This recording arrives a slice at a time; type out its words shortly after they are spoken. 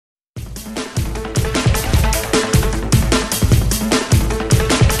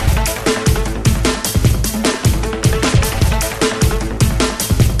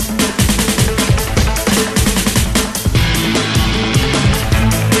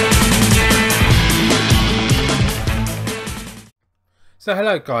So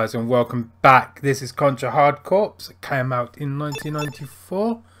hello guys and welcome back. This is Contra Hard Corps. It came out in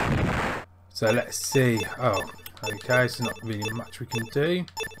 1994. So let's see. Oh, okay, so not really much we can do.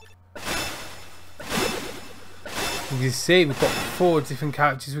 You can see we've got 4 different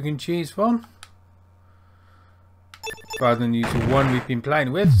characters we can choose from, rather than use the one we've been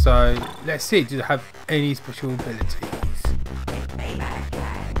playing with. So let's see, do they have any special abilities?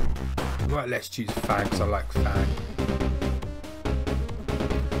 Right, let's choose Fang because I like Fang.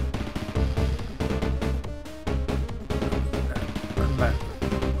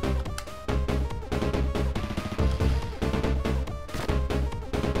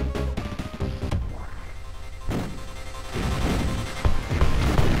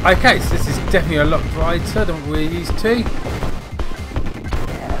 Okay, so this is definitely a lot brighter than we're used to.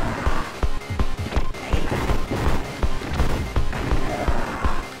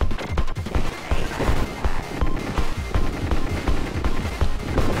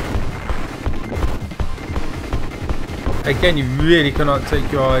 Again, you really cannot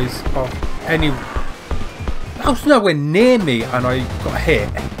take your eyes off any... That was nowhere near me and I got hit.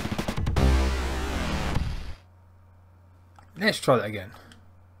 Let's try that again.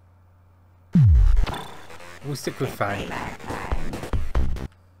 We'll stick with Fang.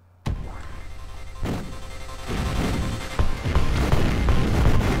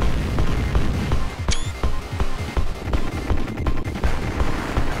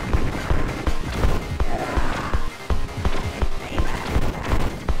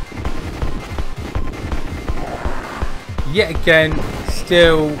 Yet again,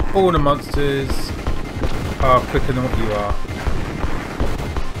 still all the monsters are quicker than what you are.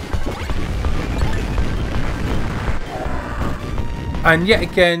 And yet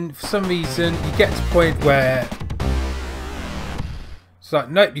again, for some reason, you get to a point where it's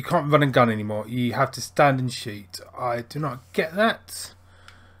like, nope, you can't run and gun anymore. You have to stand and shoot. I do not get that.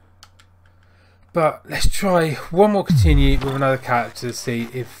 But let's try one more continue with another character to see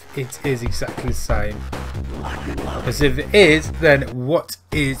if it is exactly the same. Because if it is, then what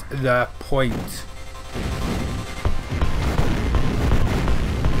is the point?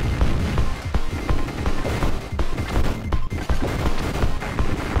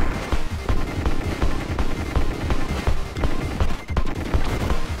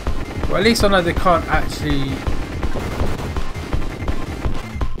 Well, at least I know they can't actually...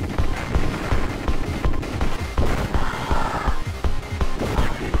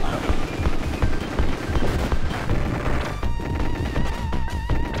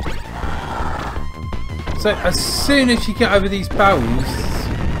 So as soon as you get over these barrels,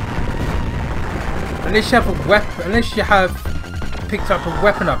 unless you have a weapon, unless you have picked up a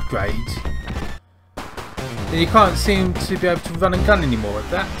weapon upgrade, then you can't seem to be able to run and gun anymore.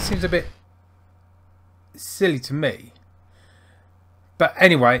 That seems a bit silly to me. But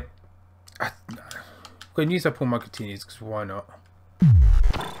anyway, I'm going to use up all my continues because why not?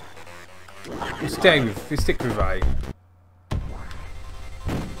 We'll stick with Ray.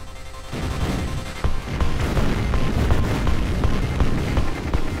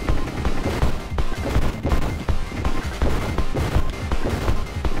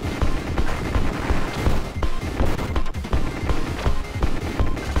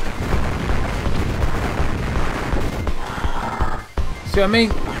 So I mean,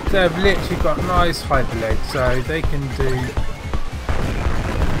 they've literally got nice hyper legs, so they can do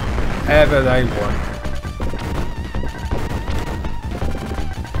whatever they want.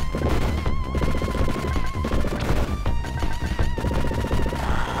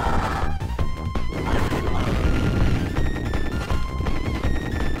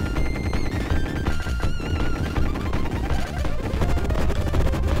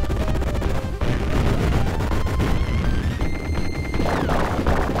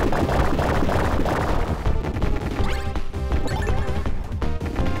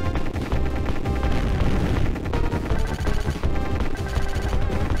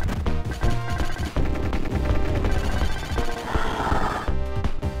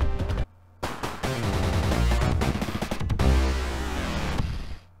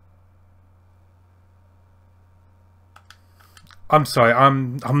 I'm sorry,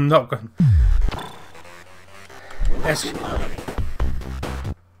 I'm not going. Let's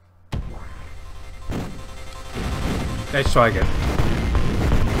try again.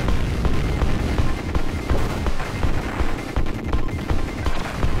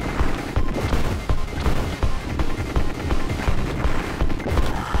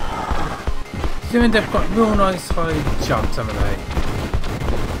 See, they've got real nice high jumps, haven't they?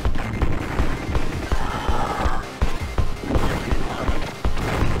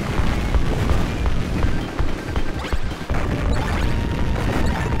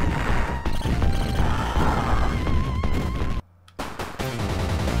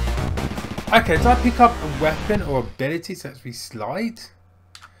 Okay, did I pick up a weapon or ability to actually slide?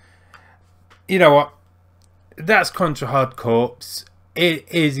 You know what? That's Contra Hard Corps. It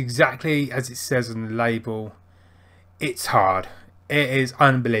is exactly as it says on the label. It's hard. It is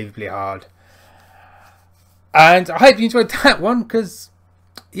unbelievably hard. And I hope you enjoyed that one, because,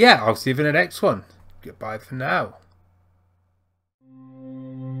 yeah, I'll see you in the next one. Goodbye for now.